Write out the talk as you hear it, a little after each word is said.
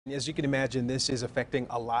As you can imagine, this is affecting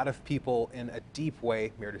a lot of people in a deep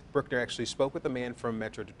way. Meredith Bruckner actually spoke with a man from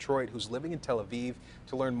Metro Detroit who's living in Tel Aviv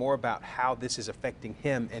to learn more about how this is affecting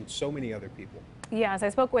him and so many other people. Yes, I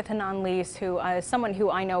spoke with Hanan Lees, who is someone who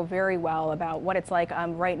I know very well about what it's like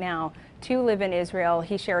right now to live in Israel.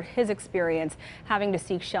 He shared his experience having to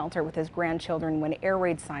seek shelter with his grandchildren when air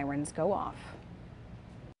raid sirens go off.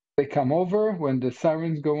 They come over, when the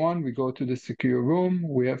sirens go on, we go to the secure room.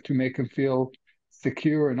 We have to make them feel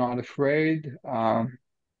secure and not afraid.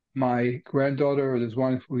 My granddaughter, there's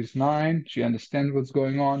one who is 9. She understands what's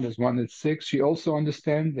going on. There's one that's 6. She also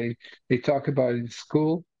understands. They talk about it in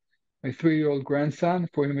school. My 3-year-old grandson,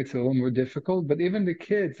 for him, it's a little more difficult. But even the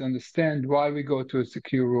kids understand why we go to a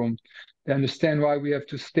secure room. They understand why we have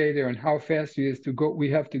to stay there and how fast it is to go.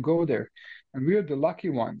 We have to go there. And we are the lucky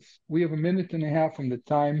ones. We have a minute and a half from the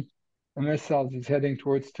time a missile is heading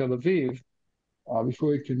towards Tel Aviv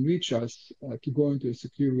before it can reach us to go into a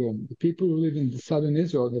secure room. The people who live in the southern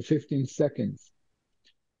Israel have 15 seconds.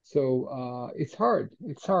 So it's hard.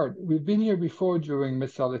 It's hard. We've been here before during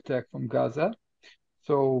missile attack from Gaza.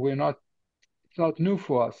 So it's not new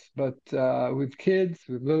for us. But with kids,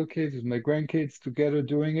 with little kids, with my grandkids together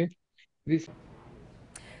doing it,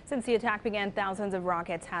 Since the attack began, thousands of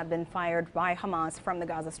rockets have been fired by Hamas from the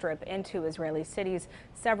Gaza Strip into Israeli cities,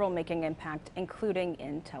 several making impact, including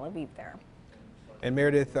in Tel Aviv there. And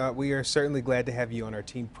Meredith, we are certainly glad to have you on our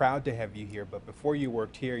team, proud to have you here. But before you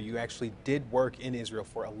worked here, you actually did work in Israel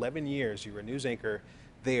for 11 years. You were a news anchor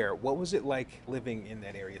there. What was it like living in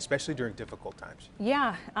that area, especially during difficult times?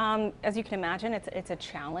 Yeah, as you can imagine, it's a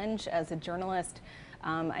challenge as a journalist.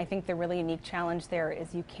 I think the really unique challenge there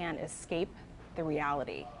is you can't escape the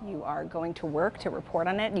reality. You are going to work to report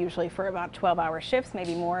on it, usually for about 12-hour shifts,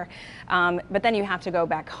 maybe more. But then you have to go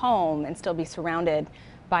back home and still be surrounded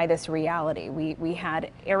by this reality. We had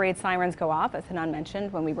air raid sirens go off, as Hanan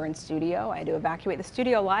mentioned, when we were in studio. I had to evacuate the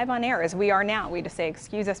studio live on air, as we are now. We had to say,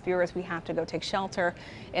 excuse us, viewers, we have to go take shelter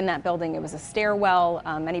in that building. It was a stairwell.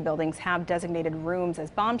 Many buildings have designated rooms as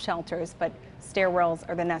bomb shelters, but stairwells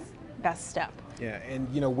are the next best step. Yeah, and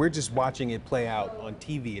you know, we're just watching it play out on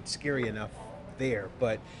TV. It's scary enough there,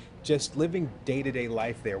 but just living day-to-day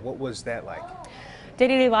life there, what was that like?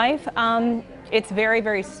 Day-to-day life, it's very,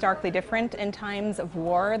 very starkly different in times of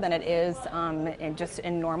war than it is just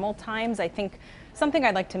in normal times. I think something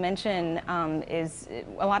I'd like to mention is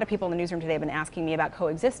a lot of people in the newsroom today have been asking me about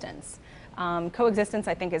coexistence. Coexistence,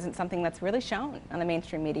 I think, isn't something that's really shown on the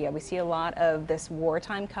mainstream media. We see a lot of this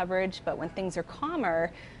wartime coverage, but when things are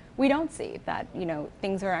calmer, we don't see that, you know,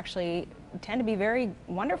 things are actually tend to be very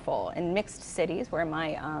wonderful in mixed cities where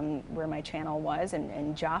my channel was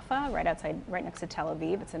in Jaffa, right next to Tel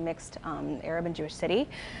Aviv. It's a mixed Arab and Jewish city.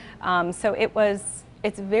 So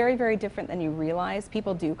it's very, very different than you realize.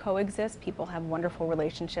 People do coexist. People have wonderful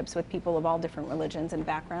relationships with people of all different religions and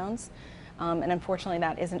backgrounds. And unfortunately,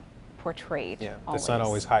 that isn't portrayed. Yeah, always. that's not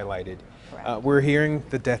always highlighted. We're hearing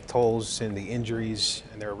the death tolls and the injuries,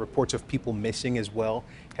 and there are reports of people missing as well.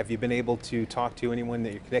 Have you been able to talk to anyone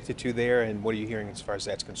that you're connected to there, and what are you hearing as far as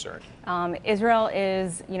that's concerned? Israel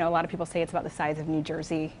is, you know, a lot of people say it's about the size of New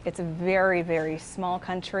Jersey. It's a very, very small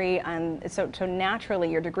country, and so naturally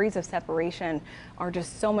your degrees of separation are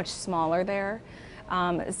just so much smaller there.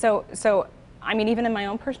 So I mean, even in my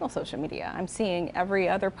own personal social media, I'm seeing every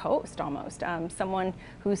other post almost, someone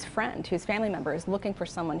whose family member is looking for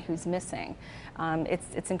someone who's missing.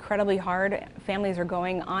 It's incredibly hard. Families are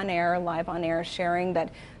going on air, live on air, sharing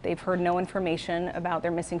that they've heard no information about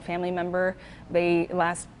their missing family member. They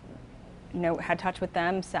last had touch with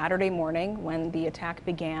them Saturday morning when the attack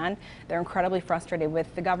began. They're incredibly frustrated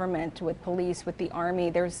with the government, with police, with the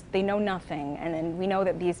army. They know nothing, and we know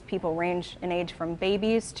that these people range in age from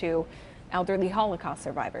babies to elderly Holocaust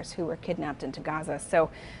survivors who were kidnapped into Gaza. So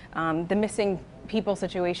the missing people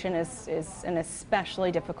situation is an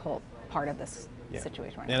especially difficult part of this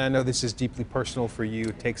situation right now. And I know this is deeply personal for you.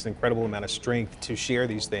 It takes an incredible amount of strength to share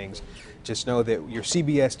these things. Just know that your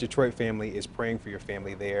CBS Detroit family is praying for your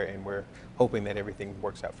family there, and we're hoping that everything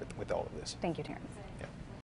works out with all of this. Thank you, Terrence. Yeah.